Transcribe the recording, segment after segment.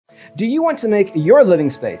Do you want to make your living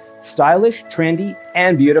space stylish, trendy,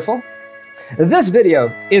 and beautiful? This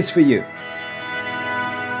video is for you.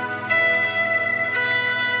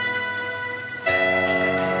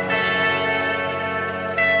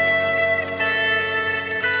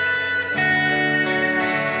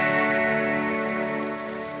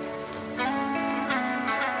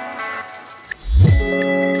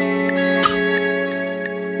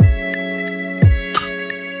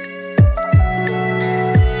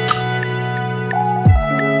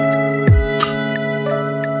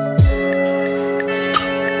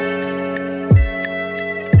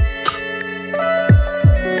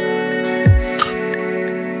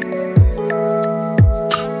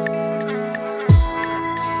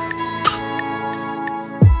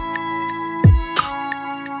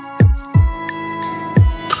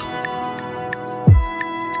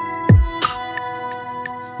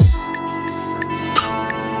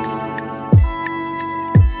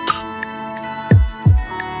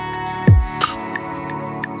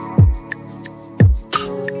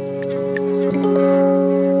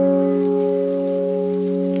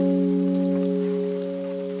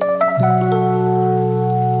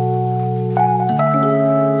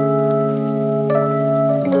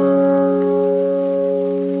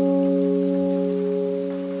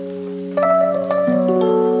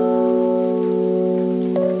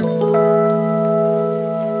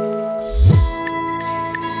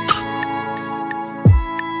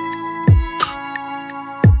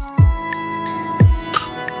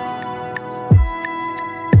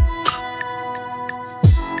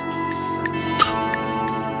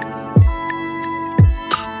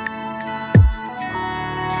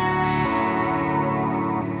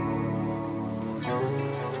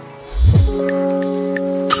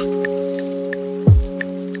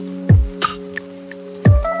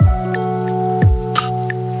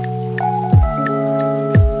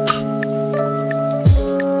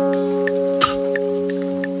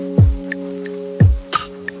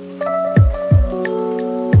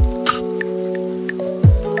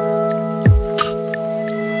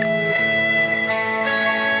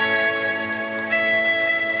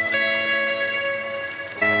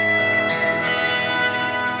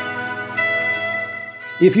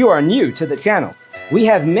 If you are new to the channel, we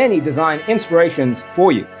have many design inspirations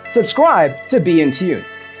for you. Subscribe to be in tune.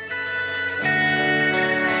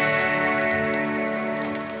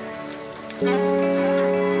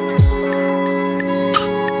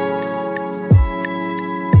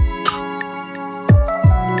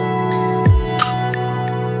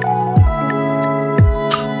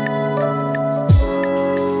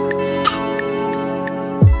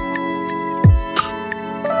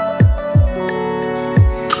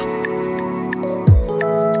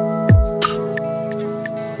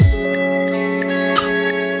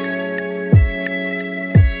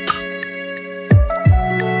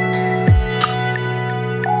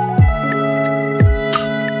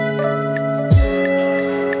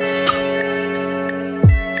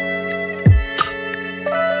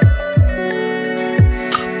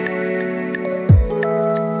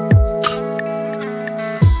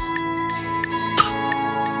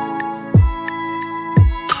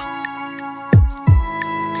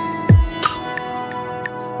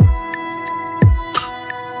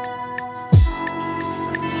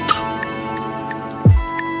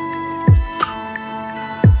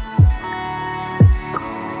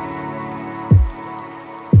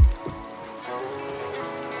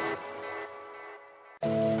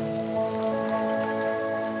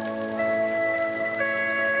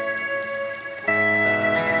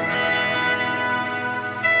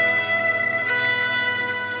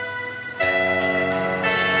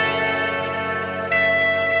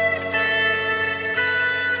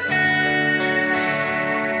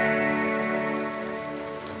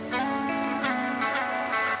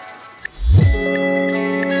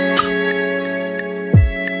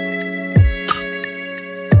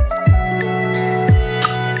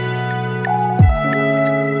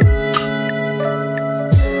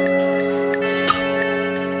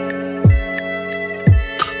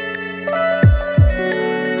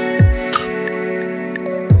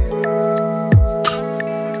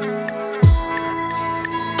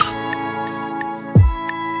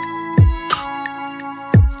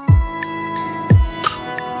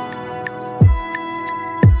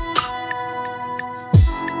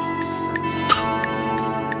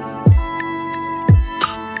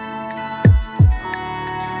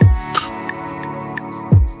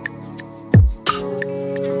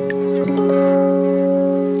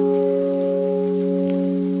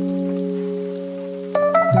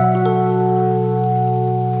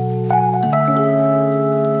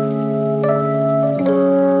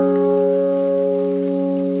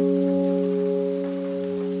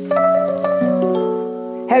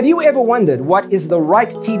 Have you ever wondered what is the right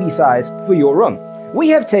TV size for your room? We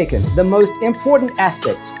have taken the most important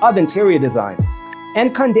aspects of interior design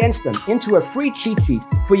and condensed them into a free cheat sheet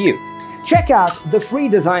for you. Check out the free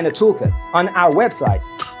designer toolkit on our website,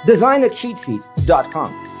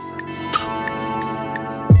 designercheatsheet.com.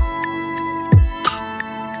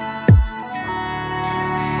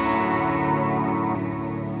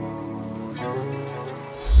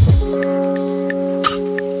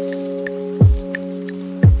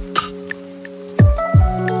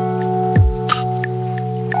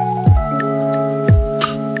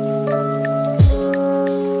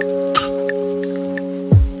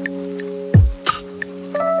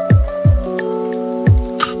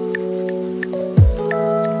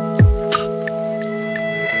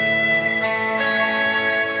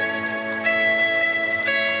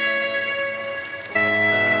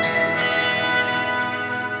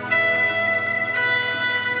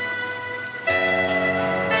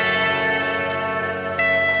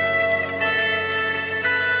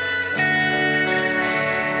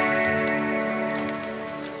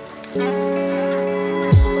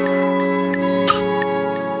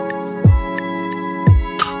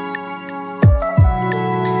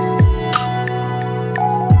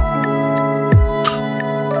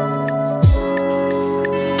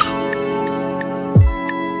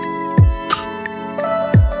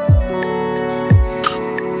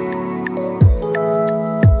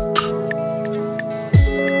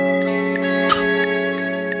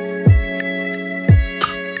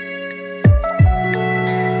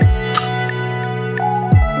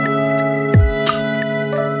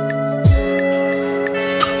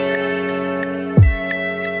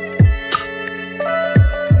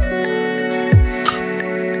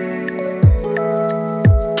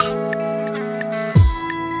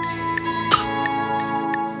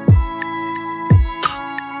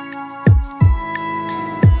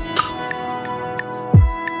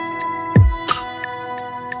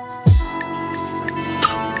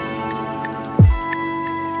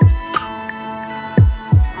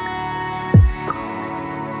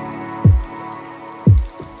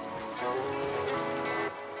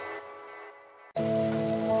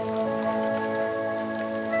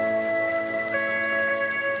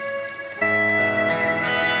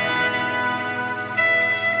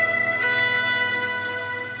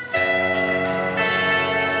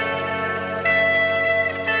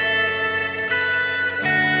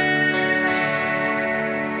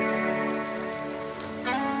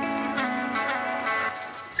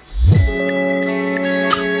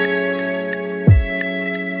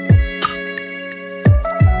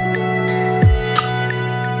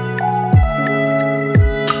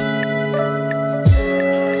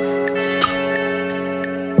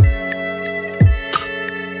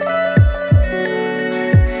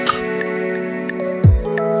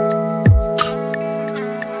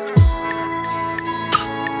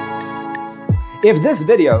 If this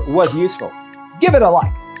video was useful, give it a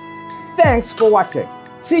like. Thanks for watching.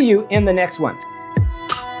 See you in the next one.